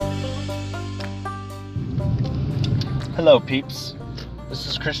Hello, peeps. This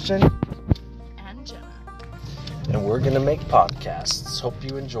is Christian. And Jenna. And we're going to make podcasts. Hope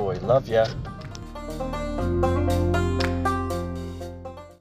you enjoy. Love ya.